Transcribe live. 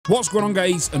What's going on,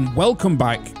 guys, and welcome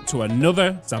back to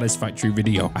another Satisfactory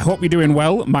video. I hope you're doing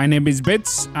well. My name is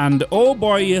Bitz, and oh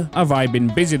boy, have I been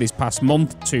busy this past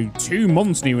month to 2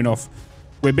 months near enough.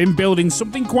 We've been building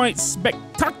something quite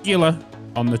spectacular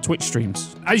on the Twitch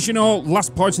streams. As you know,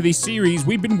 last part of this series,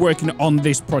 we've been working on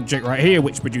this project right here,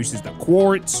 which produces the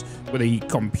quartz with the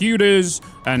computers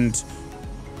and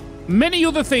many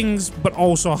other things, but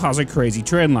also has a crazy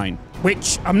train line,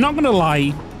 which I'm not gonna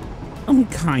lie, I'm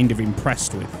kind of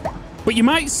impressed with. But you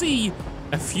might see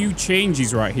a few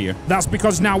changes right here. That's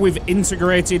because now we've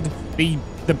integrated the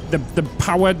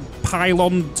powered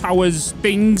pylon towers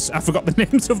things. I forgot the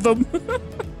names of them.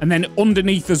 And then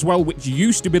underneath as well, which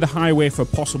used to be the highway for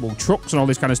possible trucks and all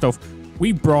this kind of stuff,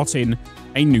 we brought in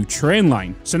a new train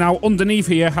line. So now underneath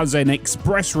here has an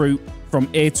express route from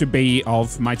A to B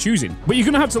of my choosing. But you're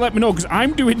gonna have to let me know, because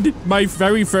I'm doing my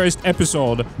very first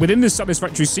episode within the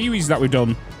Satisfactory series that we've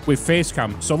done with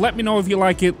Facecam. So let me know if you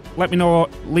like it. Let me know,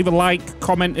 leave a like,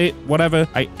 comment it, whatever.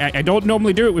 I don't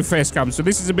normally do it with Facecam, so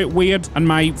this is a bit weird, and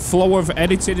my flow of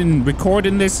editing and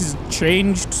recording this has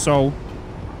changed, so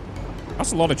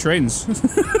that's a lot of trains.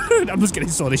 I'm just getting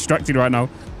so distracted right now.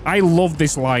 I love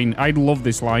this line. I love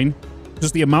this line.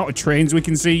 Just the amount of trains we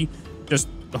can see, just,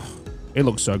 oh, it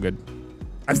looks so good.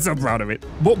 I'm so proud of it.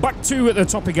 But back to the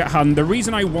topic at hand, the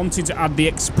reason I wanted to add the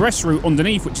express route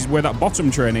underneath, which is where that bottom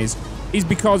train is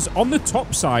because on the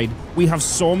top side, we have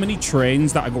so many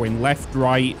trains that are going left,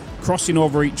 right, crossing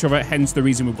over each other, hence the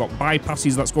reason we've got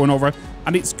bypasses that's going over,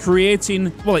 and it's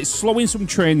creating, well, it's slowing some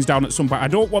trains down at some point. I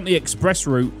don't want the express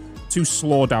route to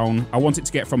slow down. I want it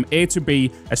to get from A to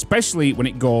B, especially when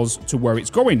it goes to where it's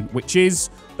going, which is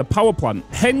the power plant.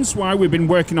 Hence why we've been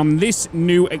working on this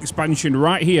new expansion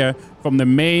right here from the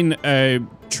main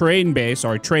train base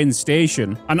or train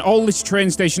station. And all this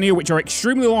train station here, which are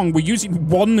extremely long, we're using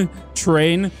one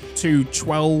train to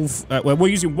 12, well, we're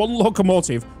using one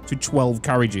locomotive to 12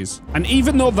 carriages. And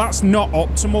even though that's not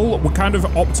optimal, we're kind of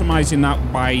optimizing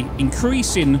that by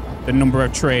increasing the number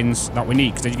of trains that we need,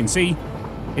 because as you can see,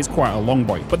 it's quite a long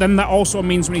boy. But then that also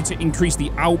means we need to increase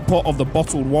the output of the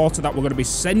bottled water that we're going to be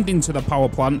sending to the power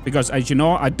plant, because as you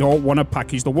know, I don't want to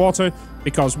package the water,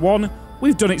 because one,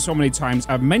 we've done it so many times,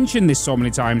 I've mentioned this so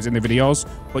many times in the videos,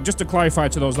 but just to clarify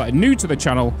to those that are new to the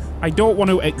channel, I don't want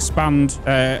to expand,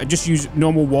 just use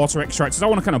normal water extractors. I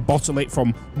want to kind of bottle it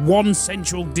from one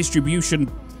central distribution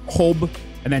hub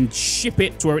and then ship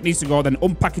it to where it needs to go, then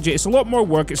unpackage it. It's a lot more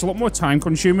work, it's a lot more time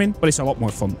consuming, but it's a lot more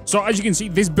fun. So as you can see,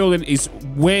 this building is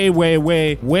way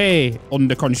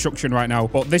under construction right now,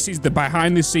 but this is the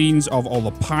behind the scenes of all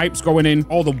the pipes going in,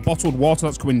 all the bottled water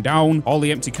that's coming down, all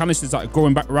the empty canisters that are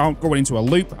going back around, going into a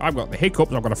loop. I've got the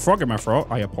hiccups, I've got a frog in my throat,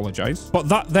 I apologize. But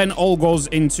that then all goes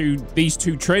into these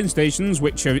two train stations,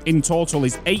 which are in total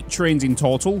is 8 trains in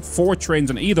total, 4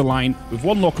 trains on either line with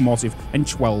 1 locomotive and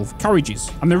 12 carriages.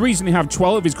 And the reason they have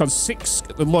 12 is because 6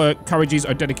 carriages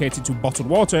are dedicated to bottled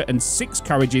water, and 6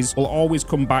 carriages will always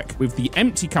come back with the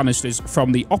empty canisters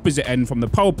from the opposite end from the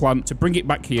power plant to bring it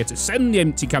back here to send the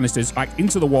empty canisters back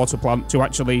into the water plant to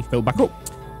actually fill back up.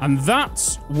 And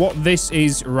that's what this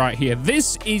is right here.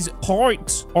 This is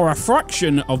part or a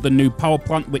fraction of the new power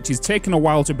plant, which is taking a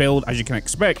while to build, as you can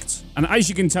expect. And as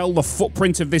you can tell, the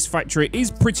footprint of this factory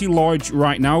is pretty large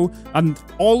right now. And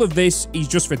all of this is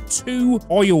just for 2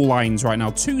 oil lines right now,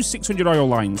 2 600 oil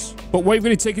lines. But what you're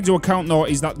going to take into account, though,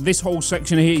 is that this whole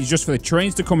section here is just for the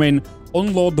trains to come in,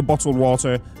 unload the bottled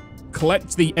water,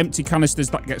 collect the empty canisters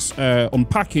that gets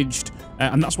unpackaged,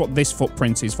 and that's what this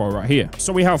footprint is for right here.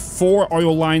 So we have 4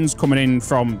 oil lines coming in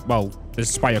from, well, the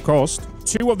Spire Coast.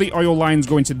 2 of the oil lines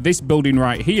go into this building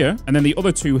right here, and then the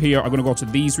other 2 here are going to go to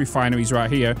these refineries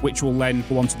right here, which will then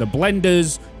go onto the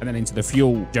blenders and then into the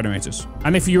fuel generators.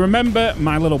 And if you remember,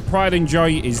 my little pride and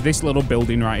joy is this little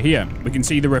building right here. We can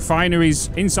see the refineries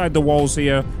inside the walls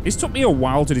here. This took me a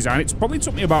while to design. It's probably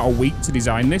took me about a week to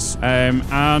design this,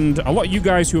 and a lot of you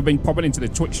guys who have been popping into the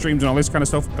Twitch streams and all this kind of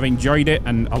stuff have enjoyed it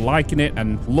and are liking it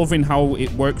and loving how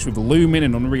it works with Lumen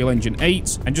and Unreal Engine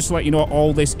 8. And just to let you know,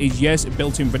 all this is, yes,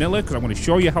 built in vanilla, because I'm going to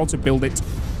show you how to build it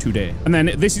today. And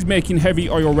then this is making heavy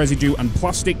oil residue and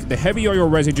plastic. The heavy oil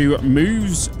residue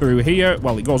moves through here,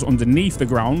 well, it goes underneath the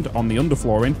ground on the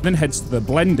underflooring, then heads to the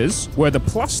blenders, where the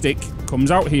plastic comes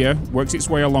out here, works its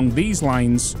way along these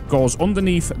lines, goes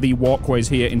underneath the walkways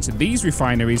here into these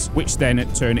refineries, which then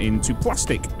turn into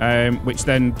plastic, which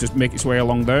then just make its way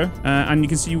along there. And you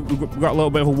can see we've got a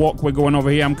little bit of a walkway going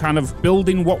over here. I'm kind of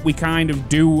building what we kind of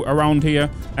do around here.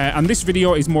 And this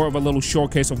video is more of a little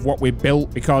showcase of what we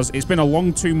built, because it's been a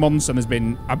long 2 months and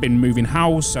I've been moving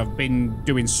house. I've been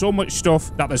doing so much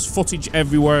stuff that there's footage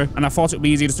everywhere. And I thought it'd be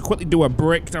easy just to quickly do a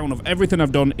breakdown of everything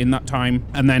I've done in that time.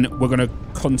 And then we're going to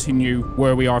continue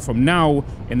where we are from now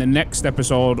in the next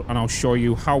episode. And I'll show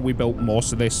you how we built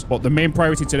most of this. But the main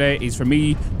priority today is for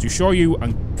me to show you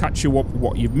and catch you up with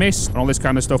what you've missed and all this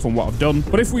kind of stuff and what I've done.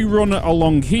 But if we run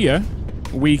along here,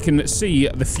 we can see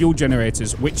the fuel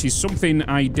generators, which is something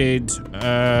I did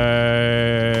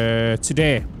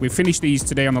today. We finished these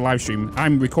today on the live stream.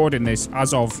 I'm recording this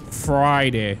as of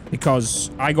Friday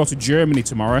because I go to Germany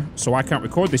tomorrow, so I can't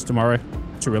record this tomorrow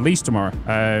to release tomorrow.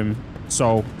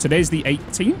 So today's the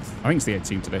 18th. I think it's the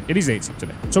 18th today. It is the 18th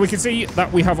today. So we can see that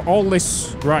we have all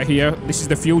this right here. This is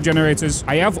the fuel generators.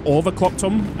 I have overclocked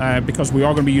them because we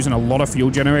are going to be using a lot of fuel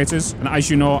generators. And as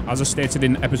you know, as I stated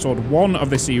in episode 1 of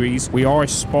the series, we are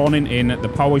spawning in the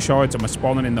power shards and we're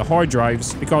spawning in the hard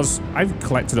drives because I've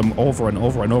collected them over and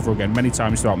over and over again many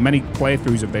times throughout many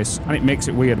playthroughs of this, and it makes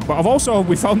it weird. But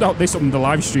we found out this on the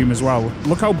live stream as well.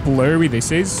 Look how blurry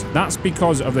this is. That's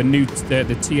because of the new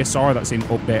the TSR that's in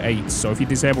update 8. So if you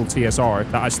disable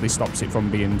TSR, that actually stops it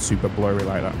from being super blurry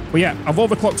like that. But yeah, I've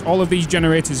overclocked all of these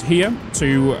generators here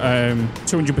to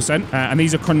 200%. And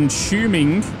these are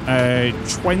consuming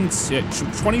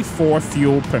 24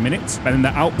 fuel per minute. And then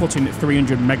they're outputting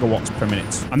 300 megawatts per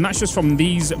minute. And that's just from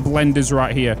these blenders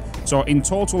right here. So in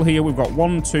total here, we've got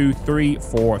 1, 2, 3,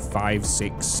 4, 5,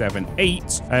 6, 7,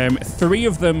 8. 3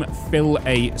 of them fill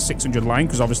a 600 line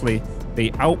because obviously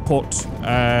they output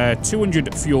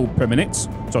 200 fuel per minute.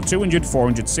 So 200,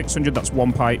 400, 600, that's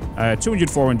one pipe.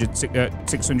 200, 400,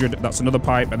 600, that's another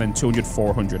pipe. And then 200,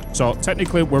 400. So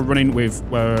technically, we're running with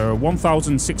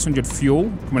 1,600 fuel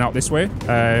coming out this way.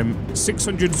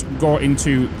 600 go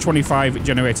into 25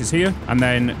 generators here. And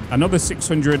then another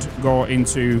 600 go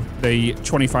into the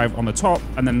 25 on the top.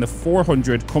 And then the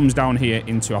 400 comes down here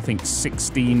into, I think,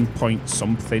 16 point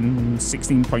something,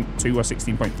 16.2 or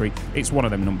 16.3. It's one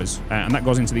of them numbers. And that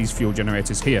goes into these fuel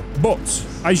generators here. But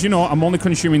as you know, I'm only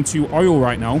consuming 2 oil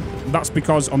right now. That's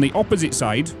because on the opposite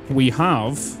side, we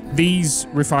have these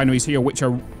refineries here, which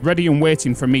are ready and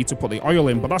waiting for me to put the oil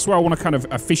in. But that's where I want to kind of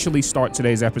officially start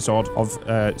today's episode of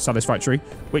Satisfactory,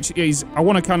 which is I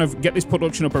want to kind of get this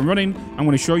production up and running. I'm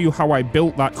going to show you how I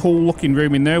built that cool looking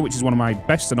room in there, which is one of my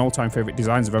best and all-time favorite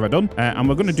designs I've ever done. And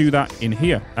we're going to do that in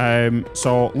here.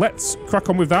 So let's crack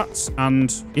on with that.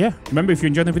 And yeah, remember, if you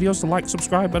enjoy the videos, to like,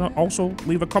 subscribe, and also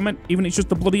leave a comment, even if it's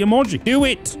just a bloody emoji. Do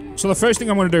it! So the first thing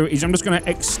I'm going to do is I'm just going to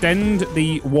extend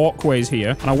the walkways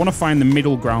here, and I want to find the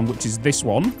middle ground, which is this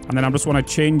one, and then I just want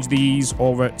to change these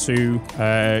over to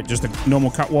just a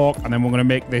normal catwalk, and then we're going to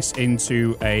make this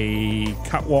into a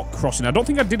catwalk crossing. I don't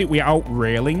think I did it without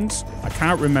railings. I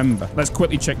can't remember. Let's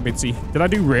quickly check, Bitzy. Did I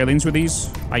do railings with these?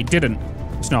 I didn't.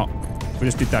 It's not. We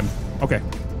just did them. Okay.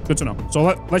 Good to know. So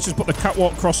let's just put the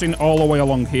catwalk crossing all the way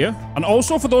along here. And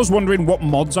also, for those wondering what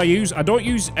mods I use, I don't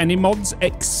use any mods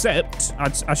except,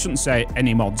 I shouldn't say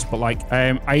any mods, but like,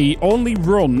 I only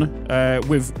run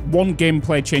with one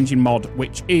gameplay changing mod,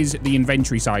 which is the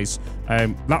inventory size.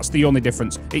 That's the only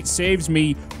difference. It saves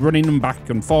me running them back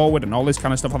and forward and all this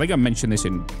kind of stuff. I think I mentioned this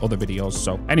in other videos.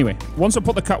 So anyway, once I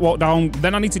put the catwalk down,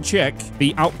 then I need to check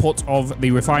the output of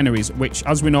the refineries, which,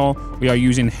 as we know, we are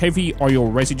using heavy oil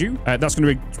residue. That's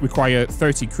going to require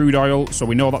 30 crude oil, so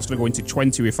we know that's going to go into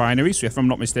 20 refineries. So if I'm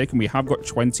not mistaken, we have got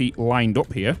 20 lined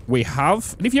up here. We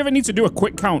have, and if you ever need to do a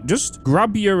quick count, just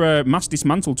grab your mass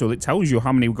dismantle tool. It tells you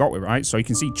how many we got with, right? So you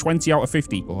can see 20 out of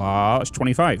 50. That's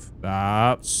 25.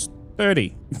 That's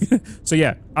 30. So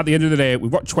yeah, at the end of the day,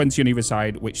 we've got 20 on either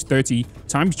side, which 30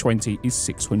 times 20 is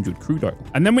 600 crude oil.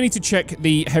 And then we need to check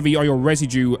the heavy oil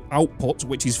residue output,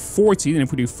 which is 40. And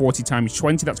if we do 40 times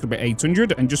 20, that's going to be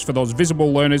 800. And just for those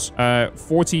visible learners,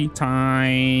 40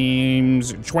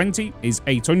 times 20 is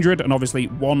 800. And obviously,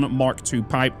 one Mark II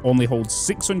pipe only holds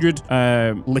 600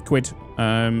 liquid.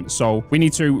 So we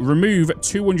need to remove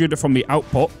 200 from the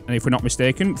output. And if we're not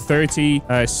mistaken, 30,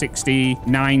 60,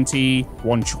 90,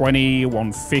 120,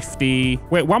 150.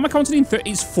 Wait, why am I counting in 30?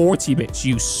 It's 40 bits,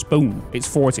 you spoon. It's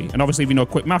 40. And obviously, if you know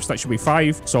quick maths, that should be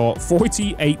 5. So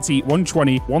 40, 80,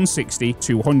 120, 160,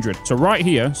 200. So right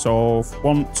here, so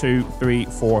 1, 2, 3,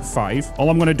 4, 5. All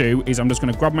I'm going to do is I'm just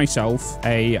going to grab myself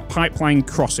a pipeline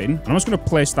crossing. And I'm just going to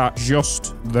place that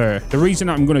just there. The reason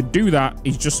I'm going to do that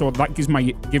is just so that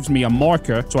gives me a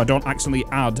marker so I don't accidentally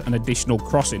add an additional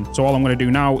crossing. So all I'm going to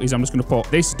do now is I'm just going to put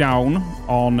this down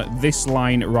on this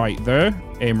line right there.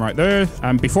 aim right there.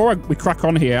 And before we crack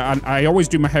on here, and I always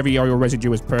do my heavy oil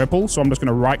residue as purple, so I'm just going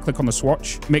to right click on the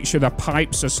swatch, make sure the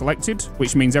pipes are selected,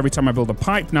 which means every time I build a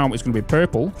pipe now, it's going to be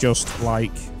purple, just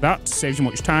like that. Saves you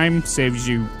much time, saves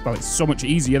you, well, it's so much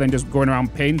easier than just going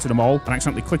around painting them all and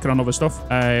accidentally clicking on other stuff,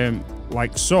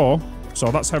 like so. So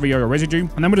that's heavy oil residue.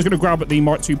 And then we're just going to grab the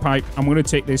Mark II pipe. I'm going to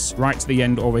take this right to the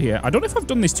end over here. I don't know if I've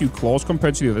done this too close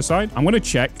compared to the other side. I'm going to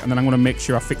check, and then I'm going to make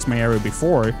sure I fix my area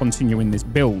before continuing this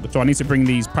build. So I need to bring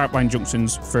these pipeline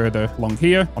junctions further along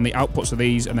here on the outputs of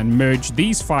these, and then merge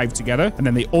these 5 together. And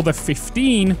then the other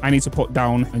 15 I need to put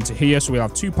down into here. So we'll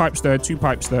have 2 pipes there, 2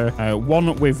 pipes there,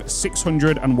 one with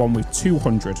 600 and one with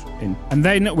 200 in. And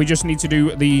then we just need to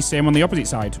do the same on the opposite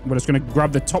side. We're just going to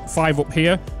grab the top 5 up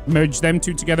here, merge them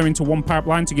 2 together into one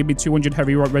pipeline to give me 200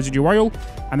 heavy residue oil,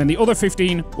 and then the other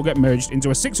 15 will get merged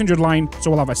into a 600 line, so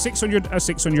we'll have a 600, a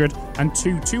 600, and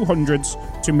 2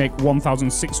 200s to make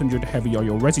 1,600 heavy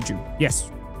oil residue. Yes.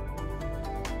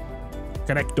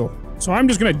 Correcto. So I'm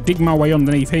just going to dig my way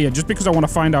underneath here, just because I want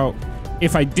to find out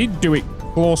if I did do it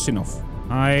close enough.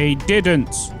 I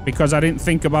didn't, because I didn't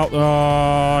think about...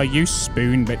 Oh, you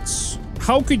spoon bits.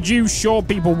 How could you show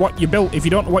people what you built if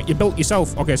you don't know what you built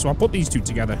yourself? Okay, so I'll put these 2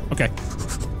 together. Okay.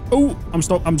 Oh, I'm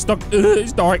stuck. I'm stuck.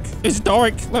 It's dark. It's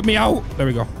dark. Let me out. There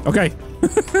we go. Okay.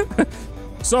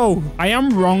 So I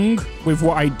am wrong with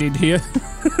what I did here.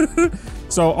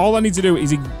 So all I need to do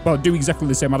is, well, do exactly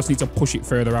the same. I just need to push it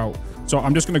further out. So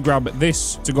I'm just going to grab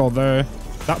this to go there,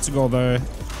 that to go there,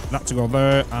 that to go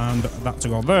there, and that to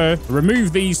go there.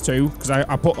 Remove these 2, because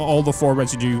I put all the 4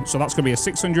 residue. So that's going to be a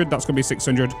 600, that's going to be a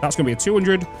 600, that's going to be a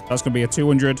 200, that's going to be a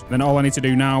 200. Then all I need to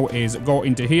do now is go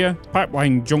into here,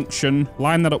 pipeline junction,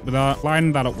 line that up with that,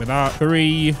 line that up with that,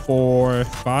 3, 4,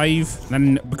 5.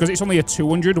 Then, because it's only a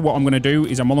 200, what I'm going to do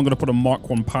is I'm only going to put a Mark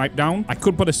I pipe down. I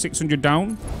could put a 600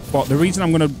 down, but the reason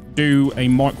I'm going to do a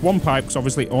Mark I pipe, because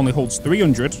obviously it only holds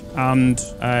 300, and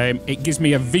it gives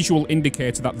me a visual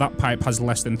indicator that that pipe has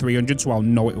less than 300, so I'll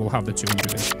know it will have the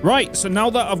 200 in. Right, so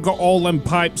now that I've got all them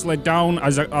pipes laid down,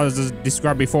 as I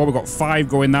described before, we've got 5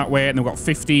 going that way, and then we've got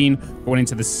 15 going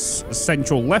into the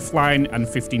central left line, and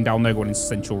 15 down there going into the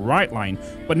central right line.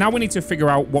 But now we need to figure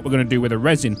out what we're going to do with the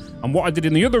resin. And what I did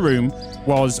in the other room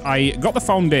was I got the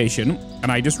foundation,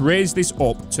 and I just raised this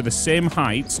up to the same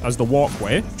height as the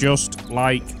walkway, just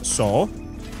like so.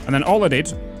 And then all I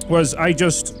did was I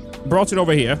just brought it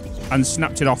over here and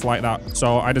snapped it off like that.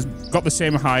 So I just got the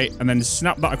same height and then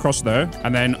snapped that across there.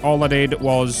 And then all I did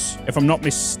was, if I'm not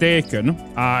mistaken,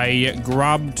 I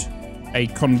grabbed a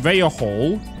conveyor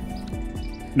hole.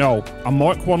 No, a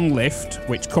Mark I lift,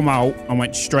 which come out and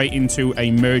went straight into a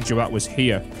merger that was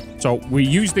here. So we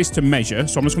use this to measure.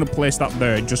 So I'm just going to place that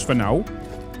there just for now.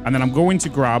 And then I'm going to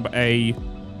grab a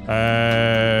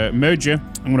merger.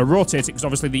 I'm going to rotate it because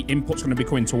obviously the input's going to be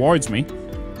coming towards me.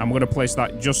 I'm going to place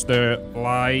that just there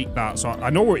like that. So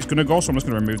I know where it's going to go, so I'm just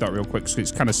going to remove that real quick because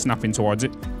it's kind of snapping towards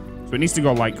it. So it needs to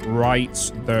go like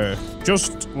right there.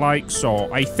 Just like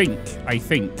so. I think.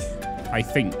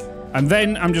 And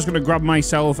then I'm just going to grab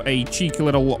myself a cheeky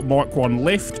little Mark I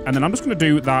lift, and then I'm just going to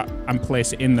do that and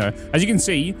place it in there. As you can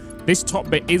see, this top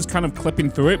bit is kind of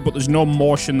clipping through it, but there's no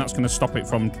motion that's going to stop it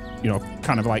from, you know,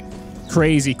 kind of like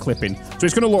crazy clipping. So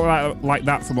it's going to look like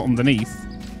that from underneath.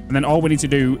 And then all we need to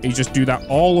do is just do that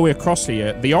all the way across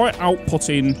here. They are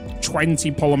outputting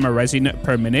 20 polymer resin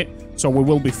per minute, so we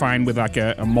will be fine with like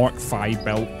a Mark V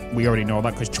belt. We already know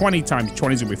that because 20 times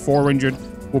 20 is going to be 400.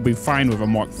 We'll be fine with a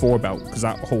Mark IV belt because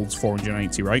that holds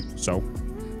 480, right? So,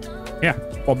 yeah,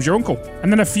 Bob's your uncle.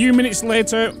 And then a few minutes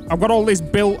later, I've got all this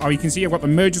built. Oh, you can see I've got the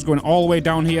mergers going all the way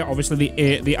down here. Obviously,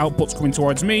 the output's coming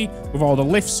towards me with all the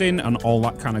lifts in and all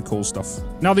that kind of cool stuff.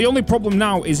 Now, the only problem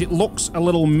now is it looks a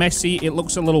little messy. It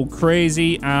looks a little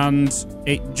crazy, and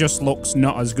it just looks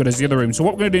not as good as the other room. So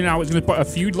what we're going to do now is going to put a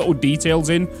few little details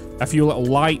in, a few little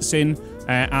lights in,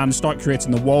 and start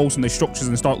creating the walls and the structures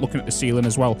and start looking at the ceiling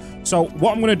as well. So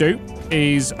what I'm going to do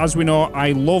is, as we know,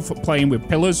 I love playing with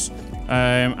pillars.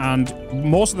 And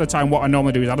most of the time what I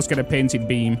normally do is I'll just get a painted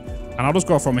beam and I'll just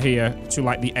go from here to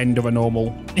like the end of a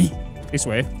normal this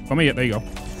way from here. There you go.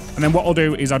 And then what I'll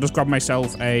do is I'll just grab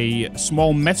myself a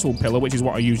small metal pillar, which is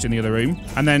what I used in the other room,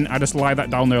 and then I just lie that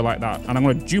down there like that. And I'm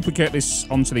going to duplicate this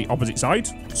onto the opposite side,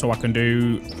 so I can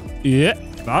do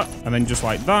that, and then just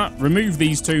like that, remove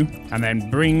these 2, and then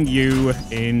bring you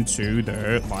into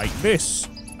there like this.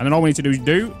 And then all we need to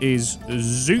do is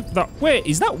zoop that. Wait,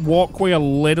 is that walkway a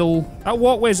little... That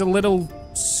walkway is a little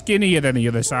skinnier than the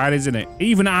other side, isn't it?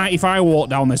 Even if I walk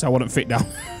down this, I wouldn't fit down.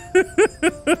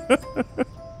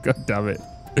 God damn it.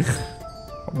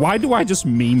 Why do I just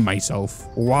meme myself?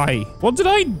 Why? What did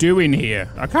I do in here?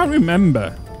 I can't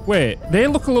remember. Wait, they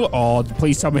look a little odd.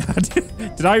 Please tell me I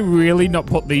did I really not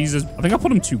put these as... I think I put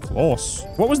them too close.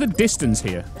 What was the distance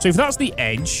here? So if that's the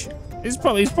edge, it's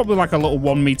probably like a little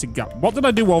 1 meter gap. What did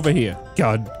I do over here?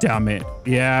 God damn it.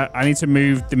 Yeah, I need to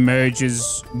move the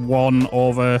merges one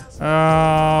over.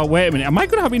 Wait a minute. Am I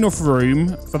going to have enough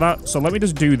room for that? So let me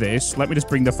just do this. Let me just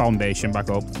bring the foundation back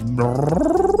up.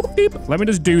 Let me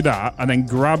just do that and then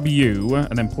grab you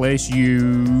and then place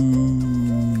you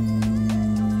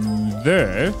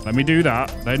there. Let me do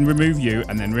that, then remove you,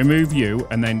 and then remove you,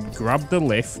 and then grab the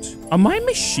lift. Are my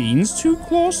machines too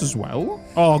close as well?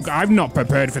 Oh, I'm not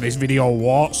prepared for this video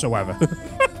whatsoever.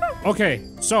 Okay,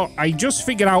 so I just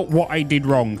figured out what I did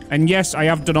wrong. And yes, I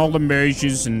have done all the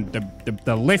merges and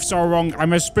the lifts are wrong.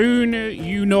 I'm a spoon,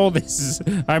 you know this.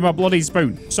 I'm a bloody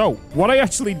spoon. So what I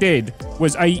actually did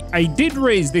was I did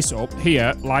raise this up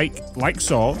here, like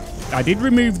so. I did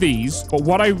remove these, but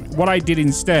what I did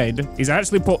instead is I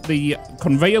actually put the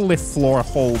conveyor lift floor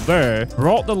hole there,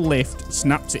 brought the lift,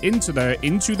 snapped it into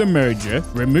the merger,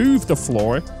 removed the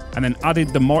floor, and then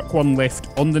added the Mark 1 lift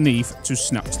underneath to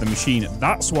snap to the machine.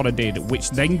 That's what I did, which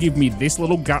then give me this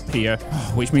little gap here,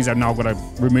 which means I've now got to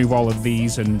remove all of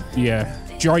these, and yeah,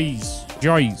 joys.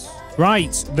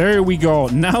 Right, there we go.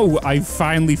 Now I've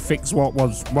finally fixed what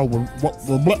was, well, what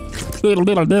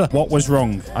was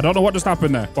wrong. I don't know what just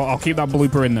happened there, but I'll keep that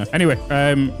blooper in there. Anyway,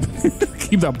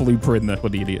 keep that blooper in there,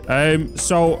 bloody idiot.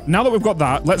 So now that we've got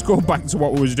that, let's go back to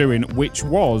what we was doing, which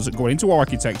was going into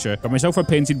architecture, got myself a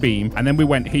painted beam, and then we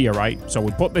went here, right? So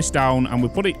we put this down and we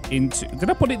put it into, did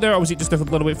I put it there or was it just a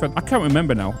little bit further? I can't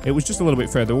remember now. It was just a little bit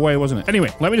further away, wasn't it?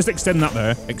 Anyway, let me just extend that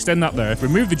there,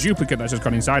 remove the duplicate that's just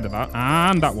gone inside of that,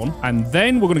 and that one. And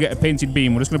then we're going to get a painted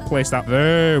beam. We're just going to place that.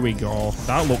 There we go.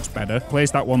 That looks better. Place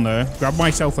that one there. Grab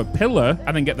myself a pillar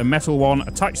and then get the metal one.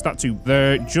 Attach that to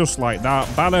there, just like that.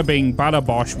 Bada bing, bada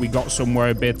bosh. We got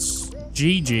somewhere, Bitz.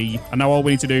 GG. And now all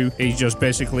we need to do is just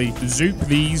basically zoop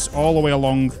these all the way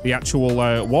along the actual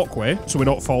walkway so we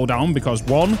don't fall down, because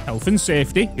one, health and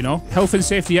safety, you know, Health and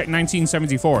Safety Act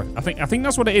 1974. I think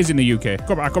that's what it is in the UK.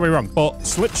 I could be wrong, but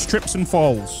slips, trips and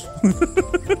falls.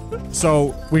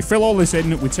 So we fill all this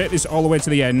in, we take this all the way to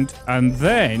the end, and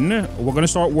then we're going to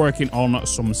start working on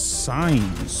some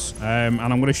signs. And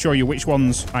I'm going to show you which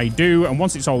ones I do, and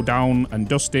once it's all down and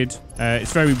dusted,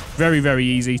 it's very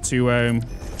easy to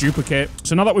duplicate.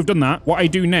 So now that we've done that, what I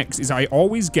do next is I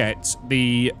always get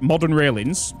the modern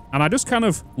railings, and I just kind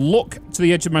of look to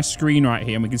the edge of my screen right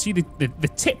here, and we can see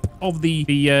the tip of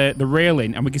the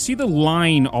railing, and we can see the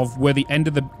line of where the end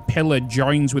of the pillar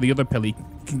joins with the other pillar. You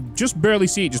can just barely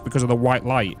see it just because of the white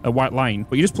line.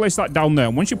 But you just place that down there,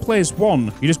 and once you place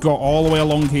one, you just go all the way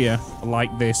along here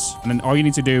like this, and then all you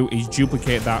need to do is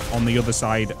duplicate that on the other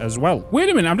side as well. Wait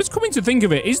a minute, I'm just coming to think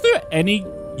of it. Is there any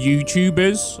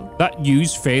YouTubers that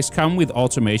use facecam with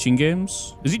automation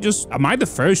games? Is it just, am I the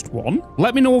first one?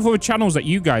 Let me know of other channels that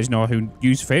you guys know who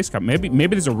use facecam. Maybe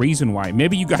there's a reason why.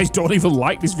 Maybe you guys don't even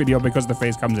like this video because the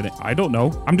facecam's in it. I don't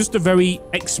know. I'm just a very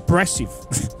expressive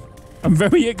I'm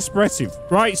very expressive.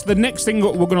 Right, so the next thing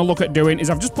we're going to look at doing is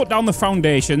I've just put down the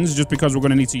foundations just because we're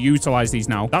going to need to utilize these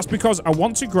now. That's because I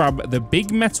want to grab the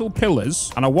big metal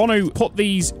pillars and I want to put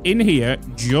these in here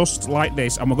just like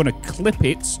this, and we're going to clip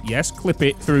it, yes, clip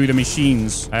it through the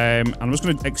machines. And I'm just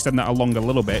going to extend that along a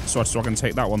little bit so I can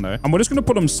take that one there. And we're just going to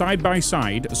put them side by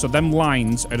side so them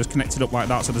lines are just connected up like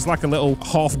that. So there's like a little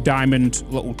half diamond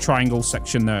little triangle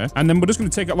section there. And then we're just going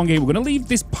to take it along here. We're going to leave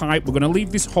this pipe. We're going to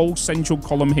leave this whole central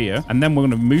column here. And then we're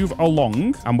going to move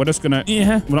along, and we're just going to,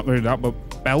 we're not going to do that,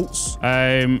 but belts.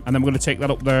 And then we're going to take that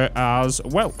up there as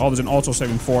well. Oh, there's an autosave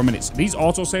in 4 minutes. These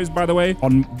autosaves, by the way,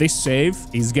 on this save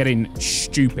is getting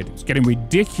stupid. It's getting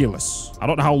ridiculous. I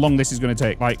don't know how long this is going to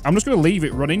take. Like, I'm just going to leave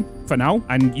it running for now,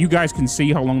 and you guys can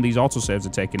see how long these autosaves are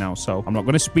taking now. So I'm not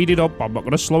going to speed it up. I'm not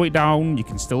going to slow it down. You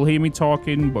can still hear me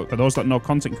talking, but for those that know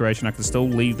content creation, I can still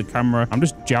leave the camera. I'm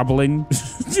just jabbling,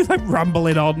 just like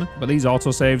rambling on. But these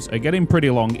autosaves are getting pretty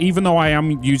long, even though I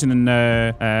am using an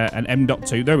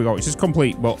M.2. There we go. It's just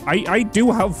complete. But I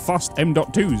do have fast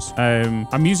M.2s.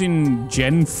 I'm using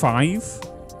Gen 5.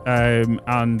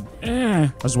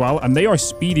 As well, and they are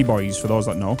speedy boys for those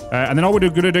that know. And then all we're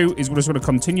going to do is we're just going to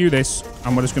continue this,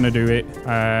 and we're just going to do it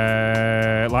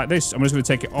like this. I'm just going to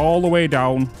take it all the way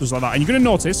down just like that, and you're going to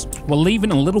notice we're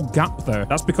leaving a little gap there.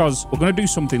 That's because we're going to do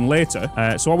something later.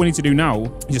 So what we need to do now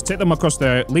is just take them across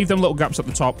there, leave them little gaps at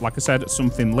the top, like I said,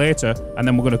 something later, and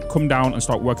then we're going to come down and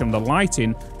start working on the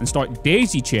lighting and start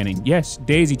daisy chaining. Yes,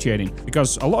 daisy chaining,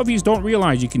 because a lot of you don't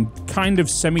realize you can kind of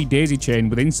semi daisy chain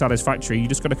within Satisfactory. You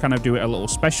just got going to kind of do it a little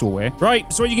special way.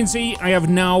 Right, so as you can see, I have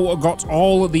now got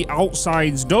all of the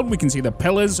outsides done. We can see the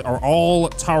pillars are all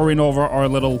towering over our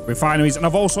little refineries. And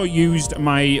I've also used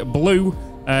my blue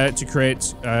to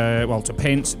create, well, to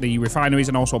paint the refineries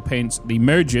and also paint the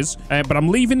mergers. But I'm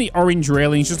leaving the orange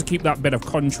railings just to keep that bit of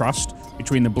contrast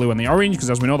between the blue and the orange, because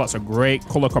as we know, that's a great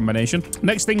color combination.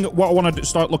 Next thing, what I want to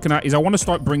start looking at is I want to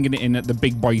start bringing it in at the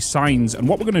big boy signs. And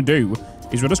what we're going to do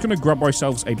is we're just going to grab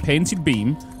ourselves a painted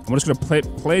beam, and we're just going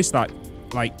to place that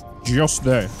like just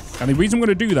there. And the reason I'm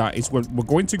going to do that is we're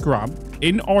going to grab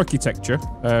in architecture.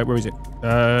 Where is it?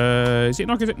 Is it in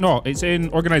architecture? No, it's in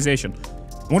organization.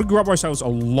 I want to grab ourselves a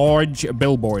large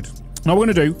billboard. Now what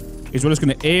we're going to do is we're just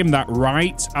going to aim that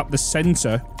right at the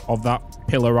center of that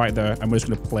pillar right there, and we're just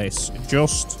going to place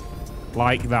just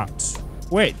like that.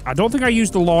 Wait, I don't think I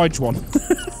used the large one.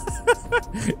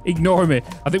 Ignore me.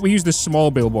 I think we used the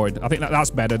small billboard. I think that's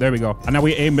better. There we go. And now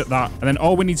we aim at that. And then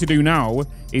all we need to do now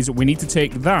is we need to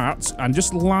take that and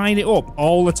just line it up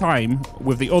all the time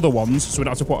with the other ones, so we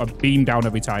don't have to put a beam down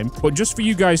every time. But just for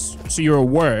you guys, so you're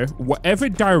aware, whatever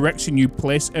direction you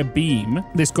place a beam,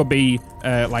 this could be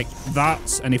like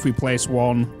that, and if we place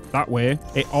one that way,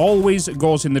 it always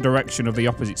goes in the direction of the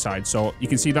opposite side. So you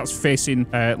can see that's facing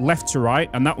left to right,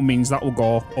 and that means that will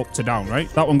go up to down, right?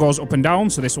 That one goes up and down,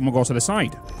 so this one will go to the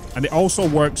side. And it also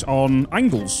works on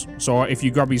angles. So if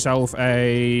you grab yourself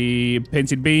a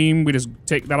painted beam, we just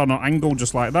take that on an angle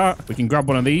just like that. We can grab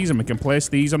one of these and we can place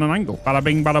these on an angle. Bada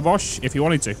bing, bada bosh, if you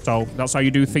wanted to. So that's how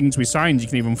you do things with signs. You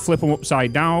can even flip them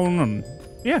upside down, and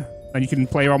yeah. And you can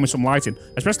play around with some lighting,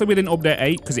 especially within Update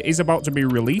 8, because it is about to be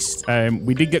released.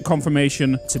 We did get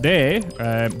confirmation today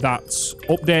that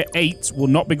Update 8 will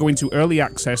not be going to early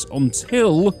access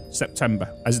until September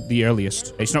as the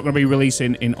earliest. It's not going to be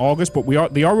releasing in August, but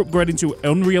they are upgrading to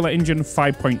Unreal Engine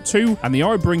 5.2, and they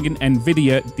are bringing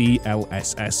NVIDIA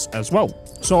DLSS as well.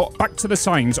 So back to the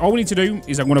signs. All we need to do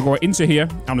is I'm going to go into here.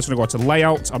 I'm just going to go to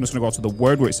layout. I'm just going to go to the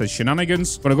word where it says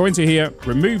shenanigans. I'm going to go into here,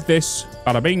 remove this,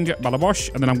 bada bing, bada bosh,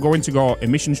 and then I'm going to go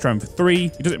emission strength 3.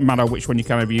 It doesn't matter which one you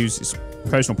kind of use. It's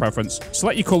personal preference.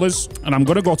 Select your colors, and I'm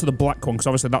going to go to the black one because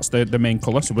obviously that's the main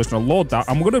color. So we're just going to load that.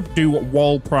 I'm going to do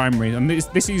wall primary, and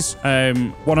this is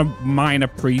one of mine are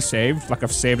pre-saved, like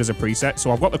I've saved as a preset.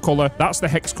 So I've got the color. That's the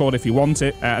hex code if you want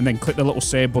it, and then click the little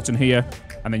save button here,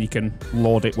 and then you can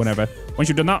load it whenever. Once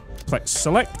you've done that, click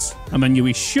select, and then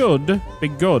you should be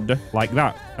good like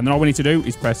that. And then all we need to do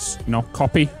is press,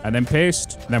 copy and then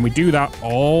paste. And then we do that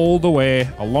all the way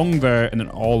along there, and then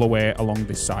all the way along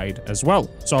this side as well.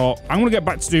 So I'm going to get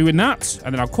back to doing that,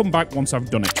 and then I'll come back once I've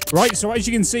done it. Right, so as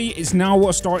you can see, it's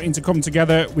now starting to come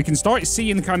together. We can start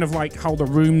seeing kind of like how the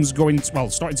room's going to, well,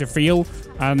 starting to feel.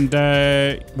 And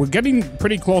we're getting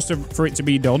pretty close for it to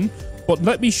be done. But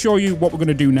let me show you what we're going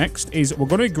to do next is we're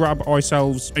going to grab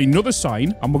ourselves another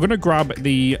sign, and we're going to grab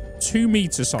the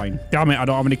 2-meter sign. Damn it, I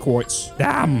don't have any quartz.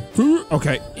 Damn.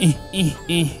 Okay.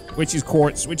 Which is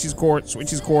quartz, which is quartz,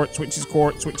 which is quartz, which is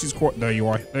quartz, which is quartz. There you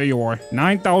are. There you are.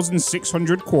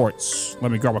 9,600 quartz.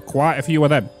 Let me grab quite a few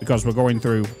of them because we're going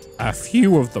through a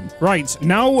few of them. Right.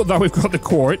 Now that we've got the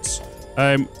quartz,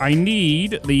 I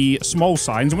need the small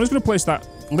signs. I'm just going to place that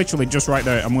literally just right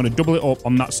there. I'm going to double it up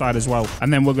on that side as well.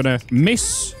 And then we're going to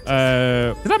miss... did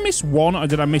I miss one or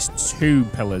did I miss 2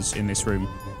 pillars in this room?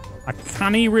 I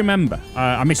can't even remember.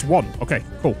 I missed 1. Okay,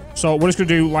 cool. So we're just going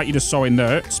to do like you just saw in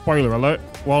there. Spoiler alert.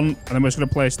 1. And then we're just going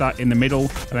to place that in the middle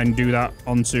and then do that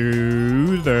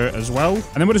onto there as well.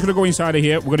 And then we're just going to go inside of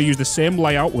here. We're going to use the same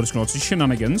layout. We're just going to go to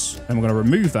shenanigans. And we're going to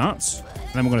remove that.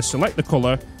 And then we're going to select the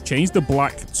color, change the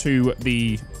black to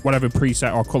the whatever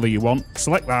preset or color you want.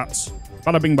 Select that.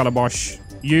 Bada bing, bada bosh.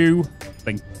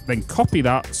 Then copy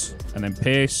that, and then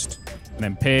paste, and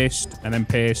then paste, and then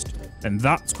paste. And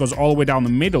that goes all the way down the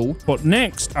middle. But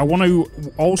next, I want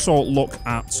to also look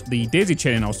at the daisy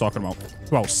chaining I was talking about.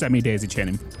 Well, semi-daisy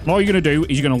chaining. And all you're going to do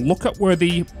is you're going to look at where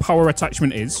the power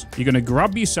attachment is. You're going to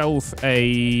grab yourself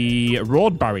a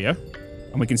road barrier.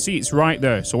 And we can see it's right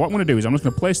there. So what I'm going to do is I'm just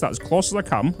going to place that as close as I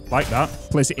can, like that.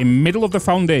 Place it in middle of the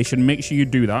foundation. Make sure you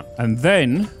do that. And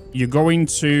then you're going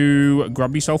to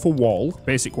grab yourself a wall,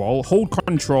 basic wall. Hold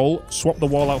control, swap the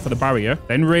wall out for the barrier.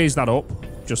 Then raise that up,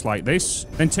 just like this.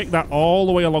 Then take that all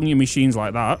the way along your machines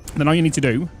like that. And then all you need to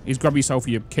do is grab yourself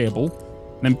your cable.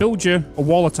 And then build you a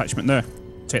wall attachment there.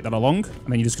 Take that along, and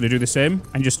then you're just going to do the same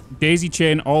and just daisy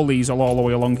chain all these all the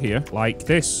way along here like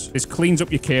this. This cleans up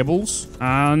your cables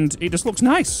and it just looks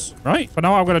nice, right? But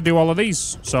now I've got to do all of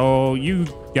these, so you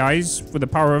guys with the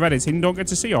power of editing don't get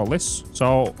to see all this.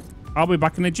 So I'll be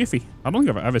back in a jiffy. I don't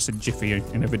think I've ever said jiffy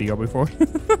in a video before.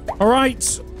 All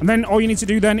right. And then all you need to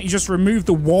do then is just remove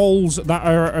the walls that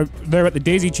are there at the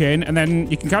daisy chain. And then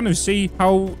you can kind of see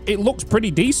how it looks pretty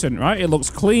decent, right? It looks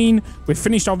clean. We've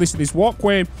finished off this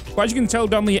walkway. But as you can tell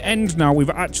down the end now, we've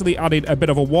actually added a bit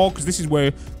of a wall because this is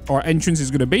where our entrance is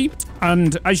going to be.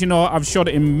 And as you know, I've showed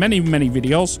it in many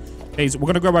videos. Is we're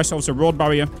going to grab ourselves a road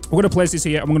barrier. We're going to place this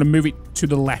here and we're going to move it to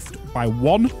the left by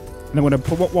 1. And then we're going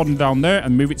to put one down there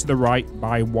and move it to the right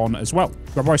by 1 as well.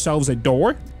 Grab ourselves a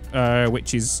door,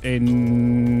 which is in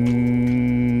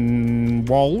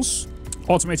walls,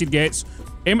 automated gates.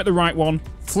 Aim at the right one,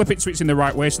 flip it so it's in the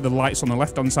right way so the light's on the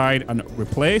left-hand side and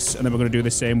replace. And then we're going to do the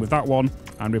same with that one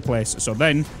and replace. So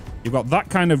then you've got that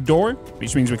kind of door,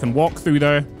 which means we can walk through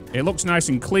there. It looks nice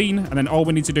and clean. And then all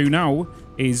we need to do now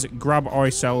is grab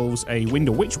ourselves a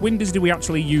window. Which windows do we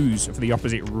actually use for the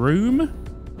opposite room?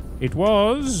 It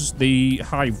was the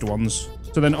hived ones.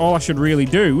 So then all I should really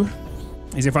do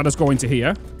is if I just go into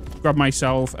here, grab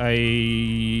myself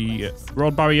a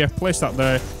road barrier, place that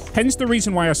there. Hence the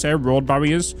reason why I say road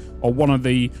barriers, or one of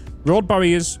the road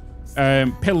barriers,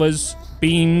 pillars,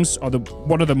 beams, are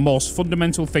one of the most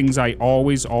fundamental things I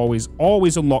always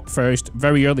unlock first,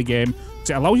 very early game.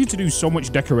 Because it allows you to do so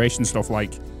much decoration stuff,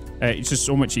 like, it's just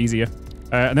so much easier.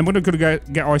 And then we're going to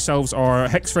get ourselves our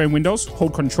hex frame windows,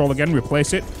 hold control again,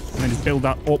 replace it, and then just build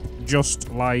that up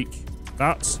just like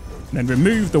that. And then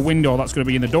remove the window that's going to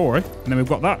be in the door, and then we've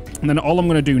got that. And then all I'm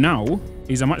going to do now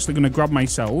is I'm actually going to grab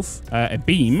myself a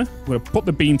beam. I'm going to put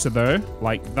the beam to there,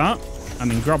 like that, and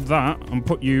then grab that and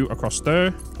put you across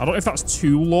there. I don't know if that's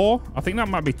too low. I think that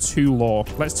might be too low.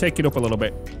 Let's take it up a little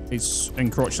bit. It's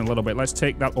encroaching a little bit. Let's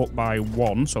take that up by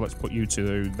 1. So let's put you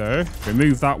to there.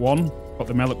 Remove that one. Put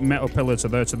the metal pillar to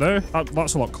there,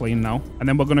 That's a lot clean now. And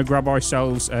then we're going to grab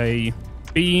ourselves a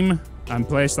beam and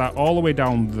place that all the way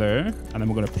down there. And then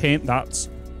we're going to paint that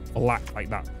black like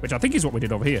that, which I think is what we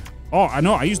did over here. Oh, I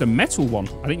know. I used a metal one.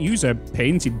 I didn't use a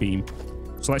painted beam.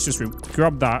 So let's just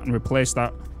grab that and replace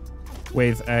that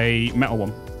with a metal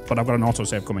one. But I've got an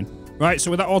autosave coming. Right,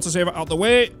 so with that autosave out the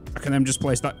way, I can then just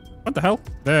place that. What the hell?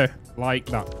 There, like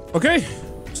that. Okay.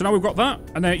 So now we've got that,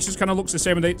 and then it just kind of looks the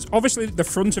same. It's obviously, the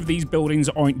front of these buildings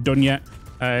aren't done yet,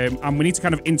 and we need to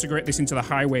kind of integrate this into the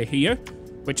highway here,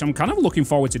 which I'm kind of looking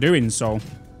forward to doing, so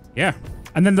yeah.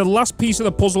 And then the last piece of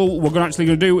the puzzle we're actually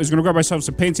going to do is going to grab ourselves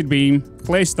a painted beam,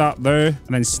 place that there, and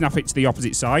then snap it to the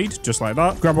opposite side, just like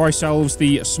that. Grab ourselves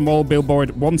the small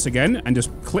billboard once again, and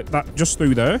just clip that just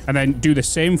through there, and then do the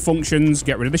same functions,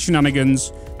 get rid of the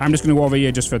shenanigans. I'm just going to go over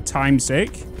here just for time's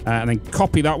sake, and then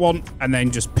copy that one, and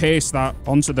then just paste that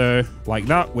onto there like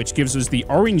that, which gives us the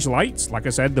orange lights, like I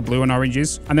said, the blue and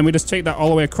oranges. And then we just take that all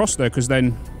the way across there, because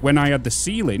then when I add the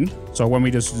ceiling, so when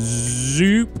we just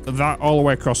zoop that all the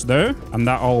way across there, and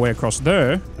that all the way across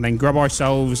there, and then grab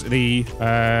ourselves the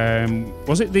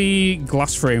was it the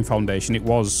glass frame foundation? It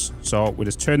was. So we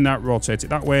just turn that, rotate it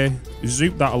that way,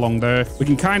 zoop that along there. We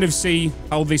can kind of see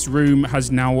how this room has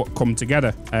now come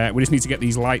together. We just need to get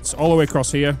these lights all the way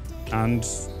across here, and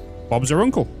Bob's our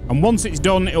uncle. And once it's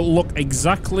done, it'll look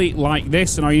exactly like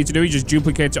this. And all you need to do is just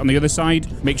duplicate it on the other side.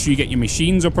 Make sure you get your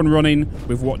machines up and running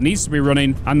with what needs to be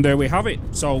running. And there we have it.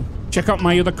 So check out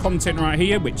my other content right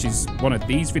here, which is one of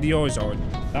these videos or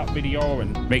that video.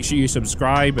 And make sure you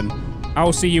subscribe. And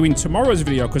I'll see you in tomorrow's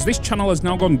video, because this channel has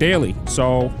now gone daily.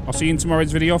 So I'll see you in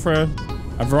tomorrow's video for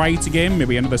a variety game,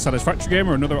 maybe another Satisfactory game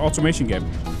or another automation game.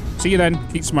 See you then.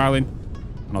 Keep smiling.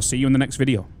 And I'll see you in the next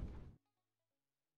video.